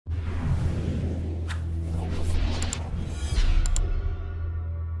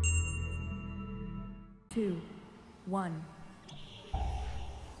2, 1.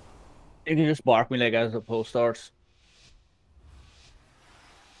 You can just bark me like as the post starts.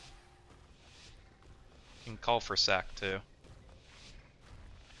 You can call for sack too.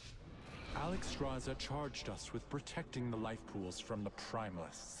 Alex Straza charged us with protecting the life pools from the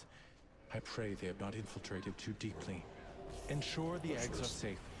primalists. I pray they have not infiltrated too deeply. Ensure the eggs are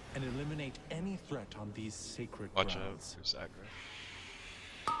safe and eliminate any threat on these sacred Watch out grounds. for sack.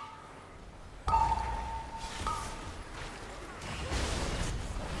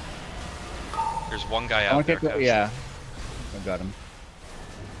 There's one guy out there. Yeah, I got him.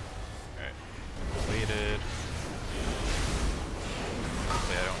 Alright. Waited.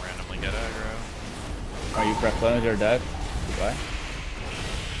 Hopefully I don't randomly get aggro. Are you prep clones? You're dead. Goodbye.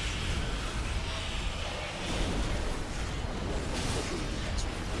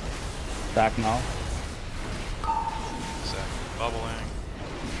 Back now. Sack bubbling.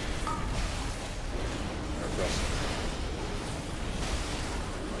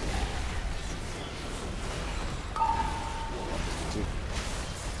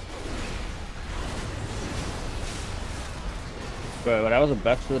 But that was the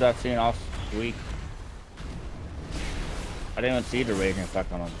best food I've seen all week. I didn't even see the raging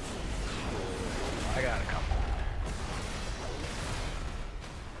effect on him. I got a couple.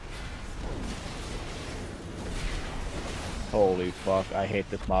 Holy fuck, I hate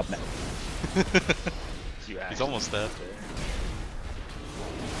this mob now. He's almost dead.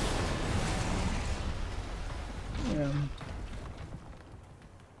 Yeah.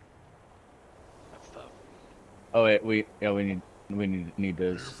 That's tough. Oh wait, we need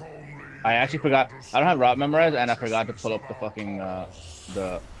this. I actually forgot. I don't have route memorized, and I forgot to pull up the fucking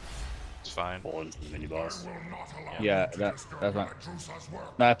the. It's fine. Mini boss. Yeah, that's not.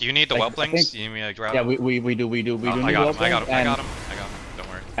 No, Do you need the whelplings? You need me to grab yeah, them? we do. Oh, Need I got him. I got him. and, I got him. Don't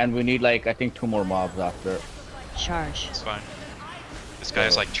worry. And we need like I think 2 more mobs after. Charge. It's fine. This guy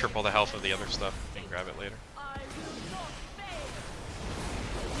has like triple the health of the other stuff. You can grab it later.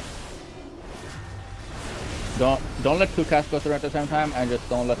 Don't let 2 casts go through at the same time, and just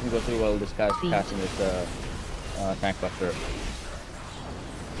don't let him go through while this guy's casting his tank buster.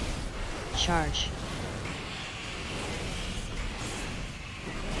 Charge.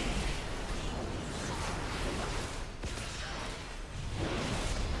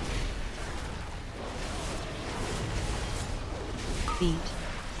 Beat.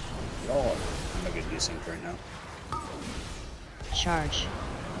 Oh, I'm a good desync right now. Charge.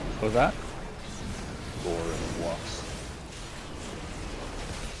 What was that? Gore and walks.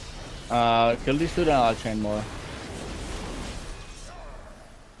 Kill these 2, then I'll chain more.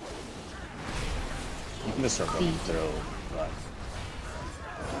 You can just start going through.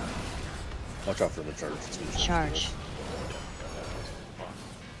 Watch out for the charge. Charge.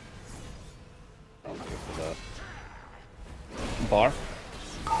 I don't care for that. Bar.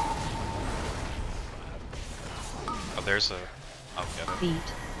 Oh, there's a. I'll get it. Beat.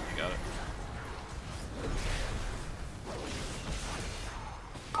 You got it.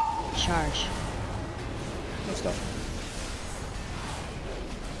 Charge. No stuff.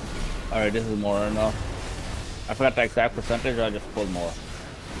 Alright, this is more enough. I forgot the exact percentage. I just pulled more.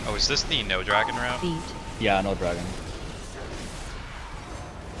 Oh, is this the no dragon route? Beat. Yeah, no dragon.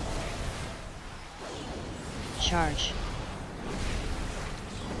 Charge.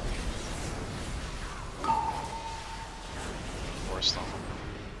 Force them.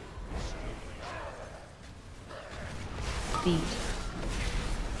 Beat.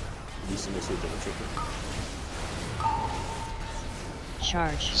 You see this with the trigger.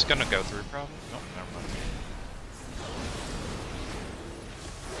 Charge. Just gonna go through probably. No, never mind.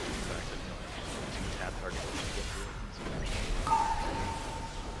 Tap target.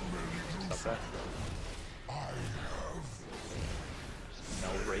 Stop that. No,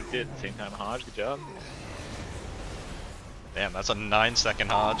 raked it. Same time Hodge. Good job. Damn, that's a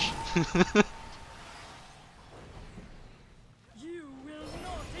 9-second Hodge. You will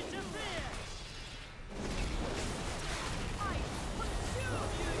not interfere. I pursue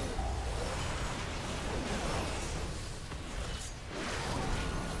you.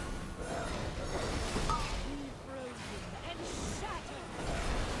 Be frozen and shattered.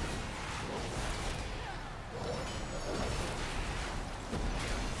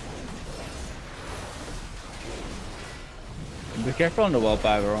 Be careful on the wall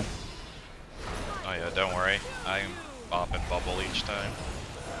aggro. Oh yeah, don't worry. I'm bopping bubble each time.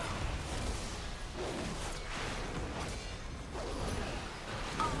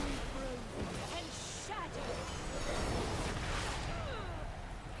 And shattered.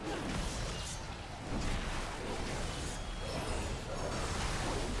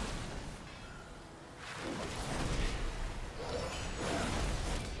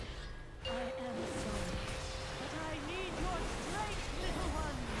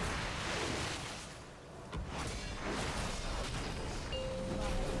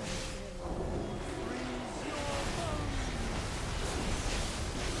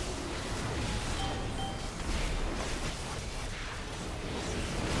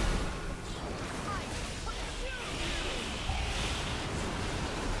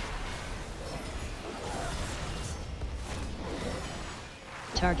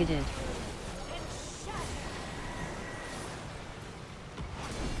 Targeted.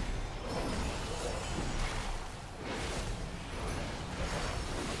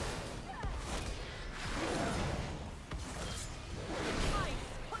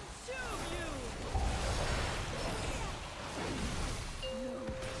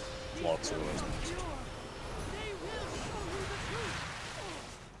 Lots of ways.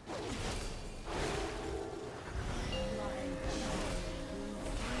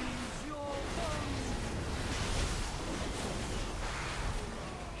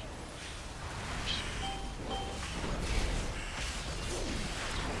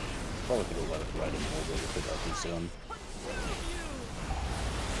 Probably could have let it ride him over with the darkness soon.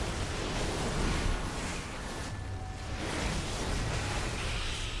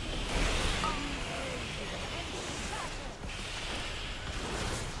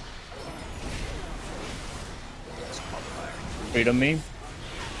 Freedom me.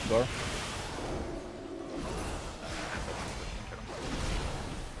 Gore.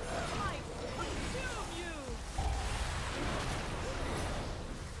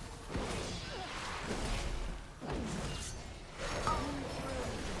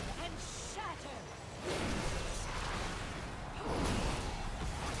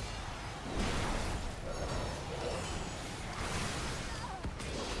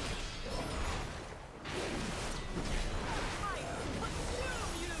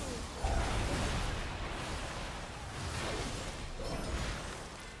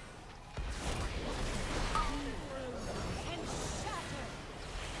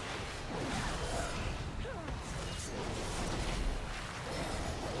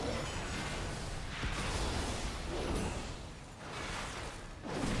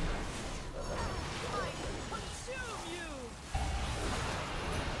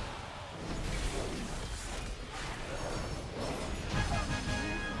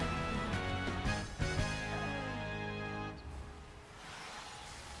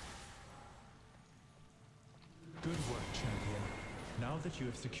 Good work, champion. Now that you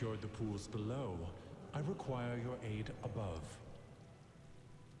have secured the pools below, I require your aid above.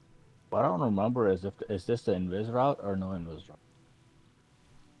 What I don't remember is is this the invis route or no invis route?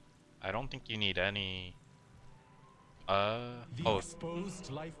 I don't think you need any. The Oh,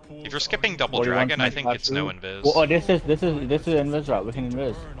 exposed life pools if you're skipping double What do you want dragon, I to think make it's no that invis. Well, oh, this is invis route. We can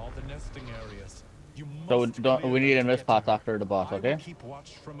invis. burn all the nesting areas. You So must don't clear we need them to invis get pots in. after the boss, I okay? will keep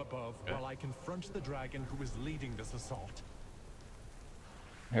watch from above while I confront the dragon who is leading this assault.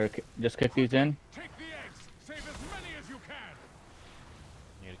 Here, just kick these in. Take the eggs. Save as many as you can.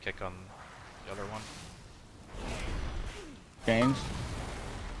 You need to kick on the other one. Change.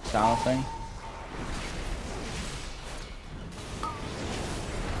 Silencing.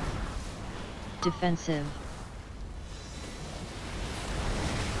 Defensive.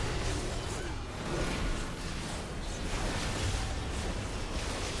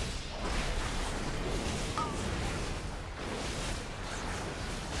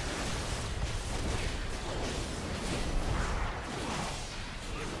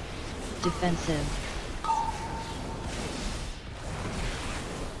 Defensive.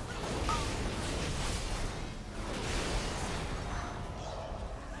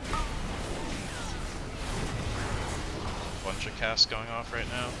 Bunch of casts going off right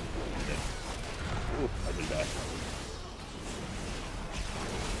now. Ooh, I did that.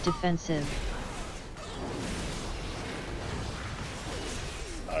 Defensive.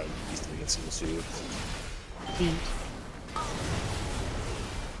 These three get some suit. Feet.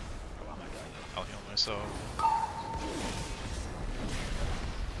 I'll heal myself.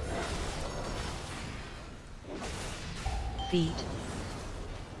 Feet.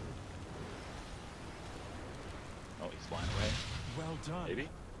 Oh, he's flying away. Well done. Maybe.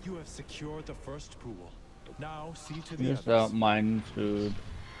 You have secured the first pool. Now see to the Just others. mind food.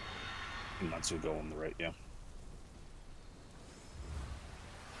 Not so go on the right, yeah.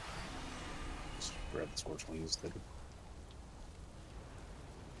 Just grab the scorchling instead.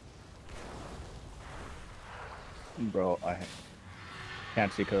 Bro, I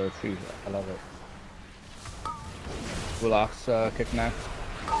can't see color trees. I love it. Relax, kick next.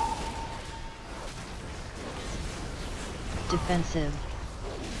 Defensive.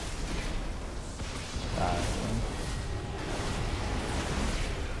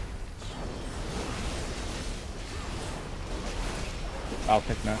 I'll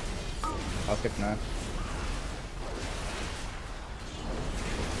kick next. I'll kick next.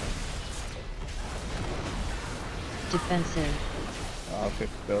 Defensive. I'll kick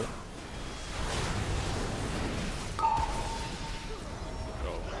go. Oh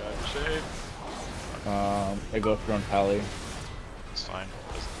my god, save. It goes through on Pally. It's fine.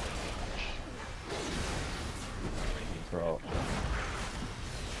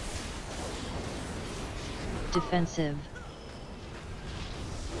 Defensive.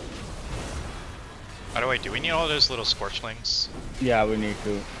 By the way, do we need all those little scorchlings? Yeah, we need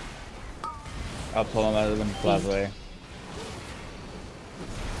to. I'll pull them out of the flat way.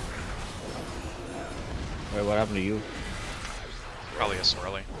 Wait, what happened to you? Probably a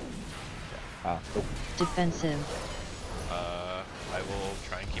swirly. Ah, oh. Defensive. I will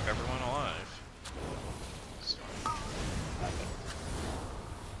try and keep everyone alive.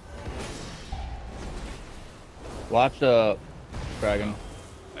 Watch the dragon.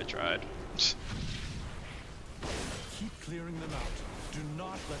 I tried. Keep clearing them out. Do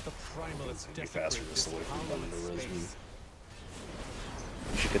not let the primalists Be faster desecrate just this away from them powerless to res me. space.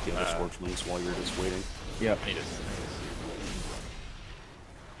 You should get the other scorchlings while you're just waiting. Yep. I need it.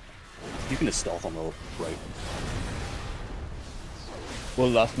 You can just stealth on the right. We'll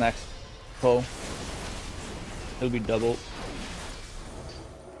lust next. Pull. It'll be double.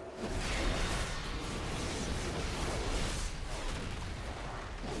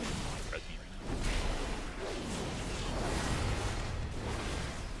 Res me right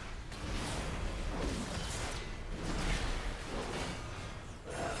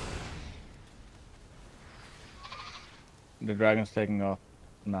The dragon's taking off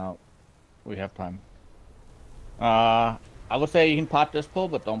now. We have time. I would say you can pot this pull,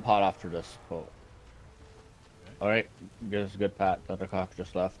 but don't pot after this pull. Alright, give us a good pat. The other cock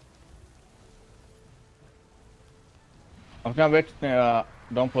just left. I'm gonna wait,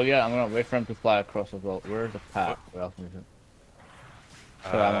 don't pull yet. I'm gonna wait for him to fly across as well. Where's the pat? What else is it?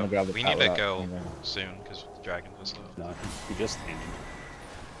 So I'm gonna grab the We pat need to without go anything. soon because the dragon was low. No, you just aimed.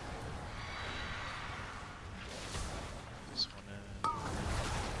 This one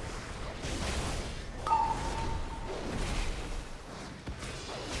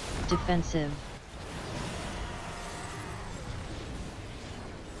Defensive.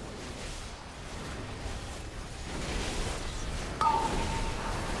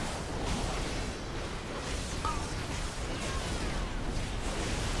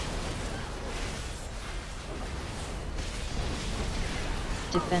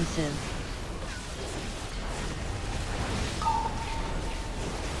 Defensive.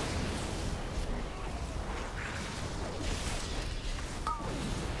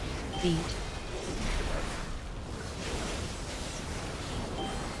 Feet.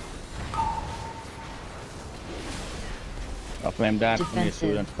 I'll flame dash. We need to Defensive.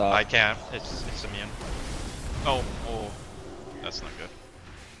 shoot and stop. I can't. It's immune. Oh, that's not good.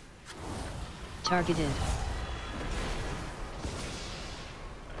 Targeted.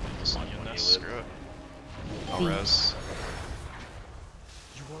 I need to stun you in this. Screw it. I'll Feet. res.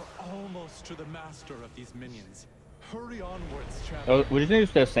 You are almost to the master of these minions. Hurry onwards, Oh, champion. we just need to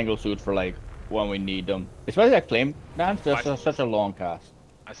stay a single suit for like when we need them. Especially that flame dance. That's such a long cast.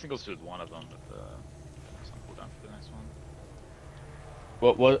 I single suited one of them, but some cooldown for the next one.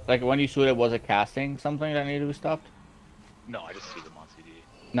 What was like when you shoot it? Was it casting something that needed to be stopped? No, I just threw them on CD.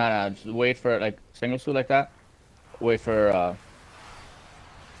 No, just wait for like single suit like that. Wait for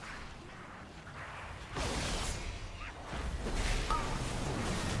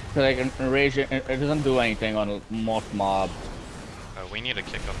so like enrage it doesn't do anything on most mobs. We need to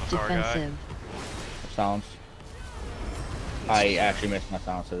kick on the far guy. Defensive. Sounds. I actually missed my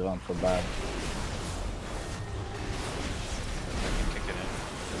sound, so I'm so bad. I can kick it in.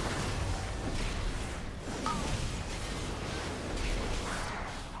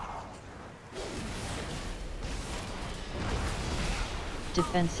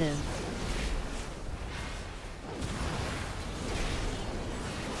 Defensive.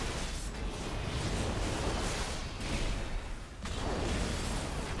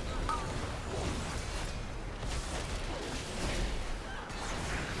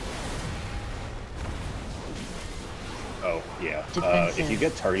 Oh, yeah. Defensive. If you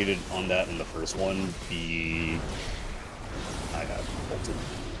get targeted on that in the first one, I got bolted.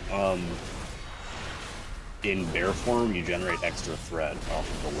 In bear form, you generate extra threat off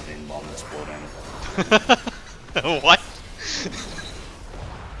of the living bomb exploding. What?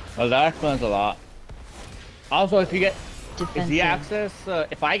 Well, that explains a lot. Also, if you get Defensive. Z axis,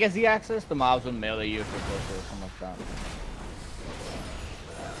 if I get Z axis, the mobs will melee you for closer or something like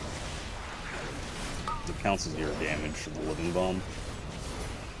that. It counts as your damage for the living bomb,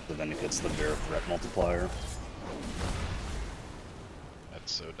 but then it gets the bear threat multiplier.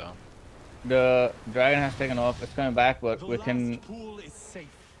 That's so dumb. The dragon has taken off. It's coming back, but The we can. last pool is safe.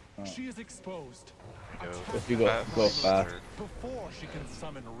 She is exposed. Go If you go fast. Before she can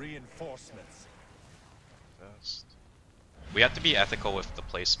summon reinforcements. fast. We have to be ethical with the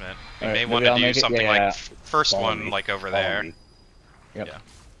placement. We Alright, may maybe want to I'll do make it- something yeah. like first Follow one me. like over Follow there. me. Yep. Yeah.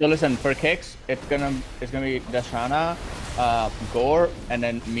 So listen, for kicks, it's gonna be Dashana, Gore, and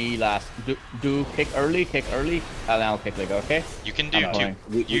then me last. Do kick early, and I'll kick later. Okay? You can do I'm two. fine.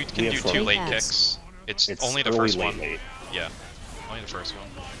 You can do have 2 late short kicks. It's only the early, first late, one. late. Yeah. Only the first one.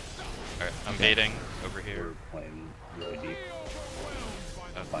 Alright, I'm Okay. baiting over here. We're playing really deep.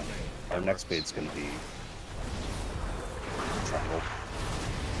 That's Fine. Our next bait's gonna be triangle.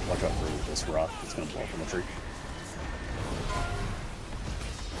 Watch out for this rock. It's gonna blow up from the tree.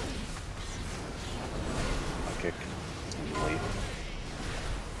 My kick. It's gonna be late.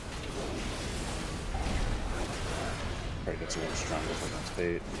 Try to get some triangle for the next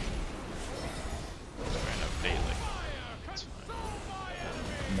bait. Trying to bait like that's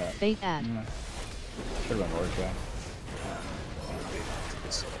fine. No. Bait ad. Should have been Warcraft.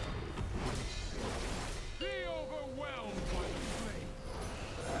 This- Be overwhelmed by the flame.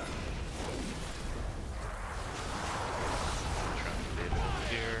 Trying to bait it over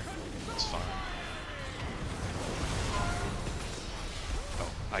here. That's fine. Oh,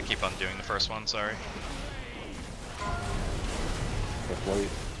 I keep on doing the first one, sorry. Kick late.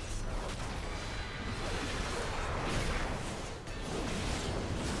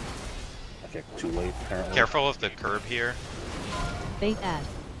 I kicked too late, apparently. Careful of the curb here. Bait ad.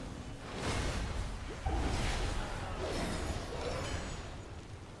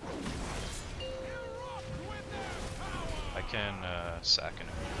 I can sack and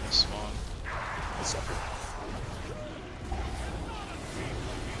over this one. The sucker.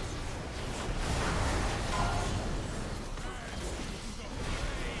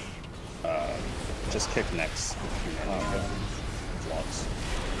 Just kick next. Blocks.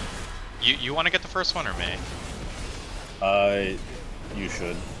 You want to get the first one or me? You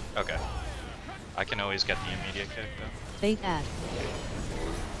should. Okay. I can always get the immediate kick though. Bait ad.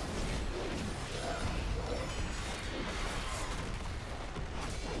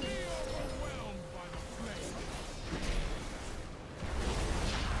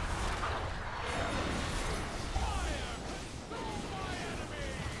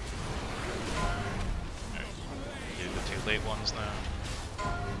 Do the 2 late ones now.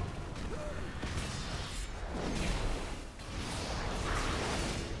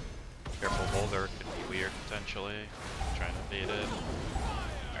 Careful, boulder could be weird potentially. Trying to bait it.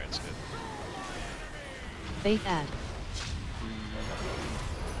 Alright, it's good. Bait ad.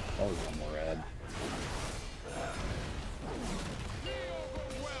 Oh, one more ad.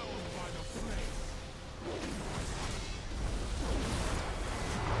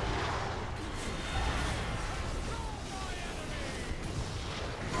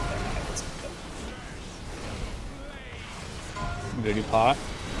 Did you pot?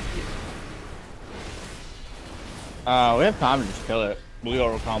 We have time to just kill it. We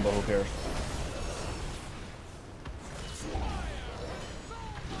auto combo, who cares?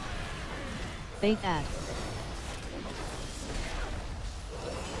 Bait ad.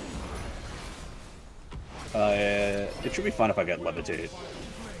 It should be fun if I get levitate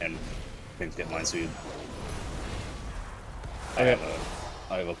and things get minesweep. I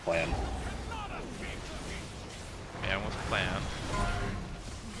have a plan. Man with a plan.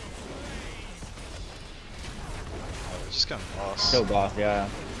 Oh, we're just gonna boss. Kill boss, yeah.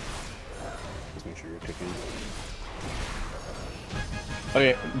 Just make sure you're kicking.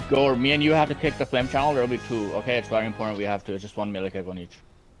 Okay, Gore, me and you have to kick the flame channel. There'll be 2. Okay, it's very important. We have to. It's just 1 melee kick on each.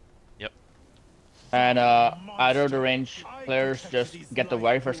 Yep. And either of the range players just get the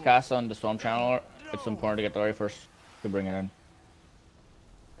very first cast on the storm channel. It's important to get the very first to bring it in.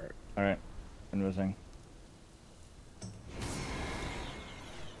 Alright. Interesting.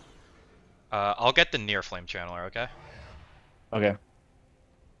 I'll get the near flame channeler, okay? Okay.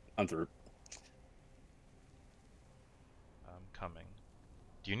 I'm through. I'm coming.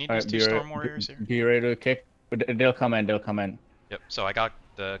 Do you need Alright, these 2 storm warriors here? Be ready to kick. They'll come in. They'll come in. Yep. So I got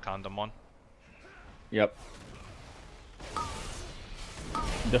the condom one. Yep.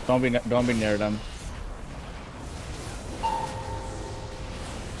 Just don't be near them.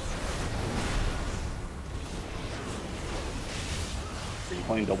 Are you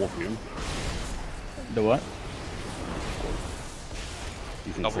playing double freedom? The what?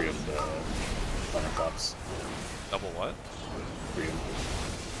 You can Double. free up the thunderclaps. Double what? Freedom.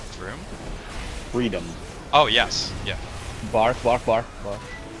 Room? Freedom. Oh yes. Yeah. Bark.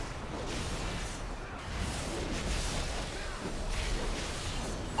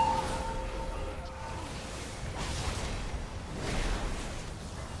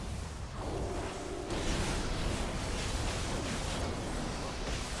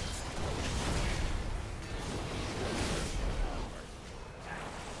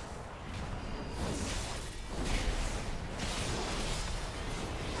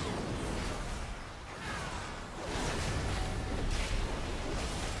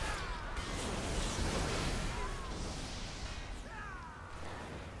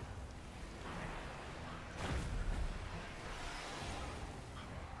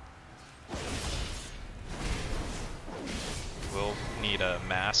 need a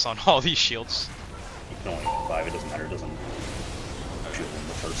mass on all these shields. You can only get 5, it doesn't matter, it doesn't shield in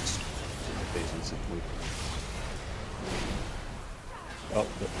the first phase instantly. Oh,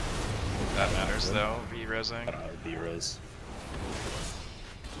 That matters though, V-resing. D-res.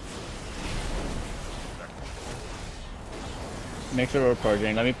 Make sure we're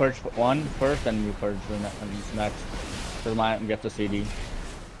purging. Let me purge one first, and you purge the next. Because I get the CD.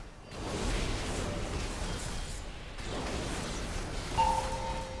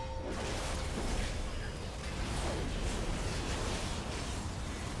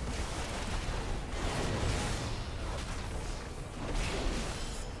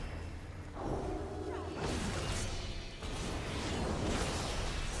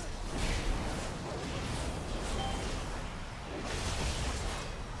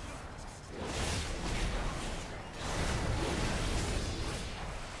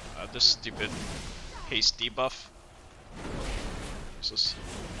 This stupid haste debuff.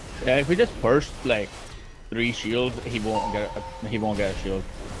 Yeah, if we just burst like 3 shields, he won't get a shield.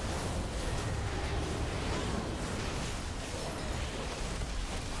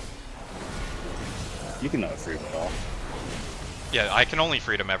 You can freedom it all. Yeah, I can only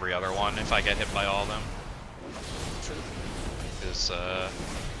freedom every other one if I get hit by all of them. Is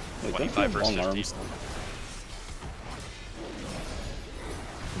Wait, 25 versus 50. arms?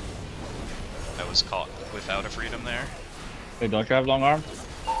 I was caught without a freedom there. Wait, don't you have long arms?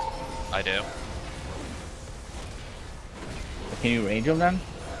 I do. Can you range them then?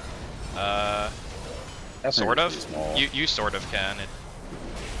 Sort of. Small. You sort of can.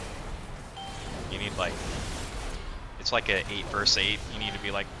 You need like, it's like a 8 versus 8. You need to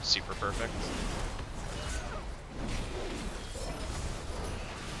be like super perfect.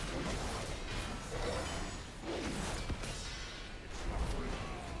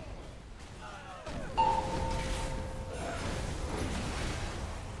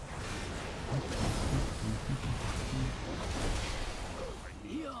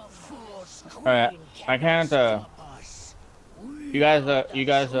 Alright, I can't, you guys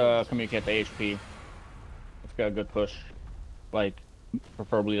communicate the HP. Let's get a good push. Like,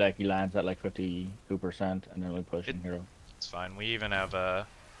 preferably like he lands at like 52%, and then we push in hero. It's fine. We even have a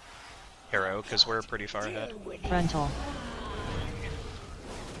hero because we're pretty far ahead. Rental.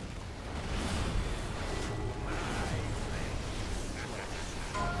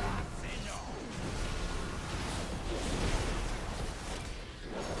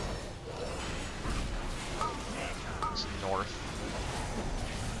 It's north.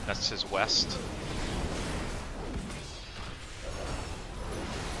 That's his west.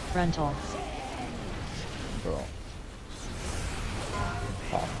 Rental. Bro.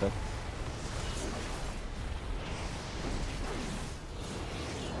 Toxic.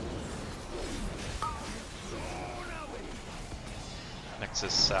 Next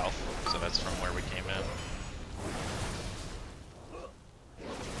is south, so that's from where we came in.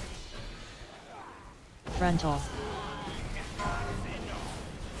 Rental.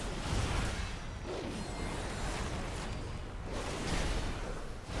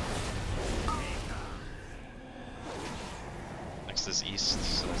 Next is east,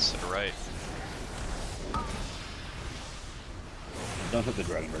 so that's to the right. Don't hit the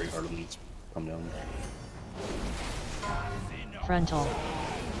dragon very hard when it's come down. Rental.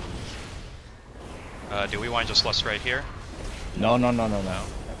 Do we want just lust right here? No. No.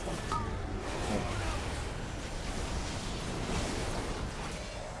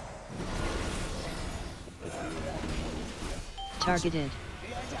 Targeted.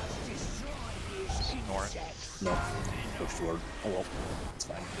 North. No. Push toward. Oh well. It's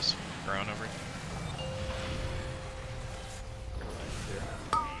fine. Just grown over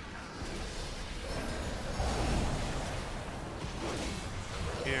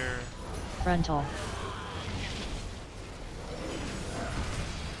here. Rental.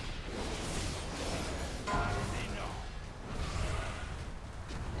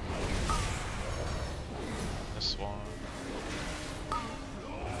 This one.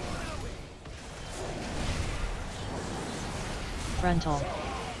 Rental.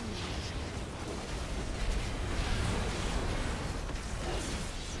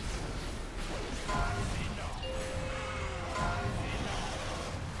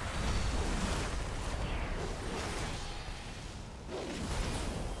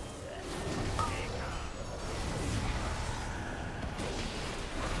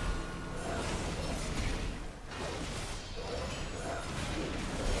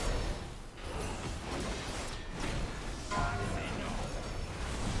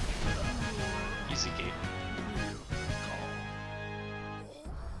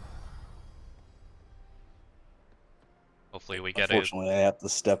 Hopefully we get it. Unfortunately, I have to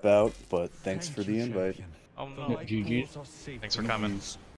step out, but thanks Thank for the you, invite. champion. Oh The no. light GG. pools are safe Thanks for for coming. Peace.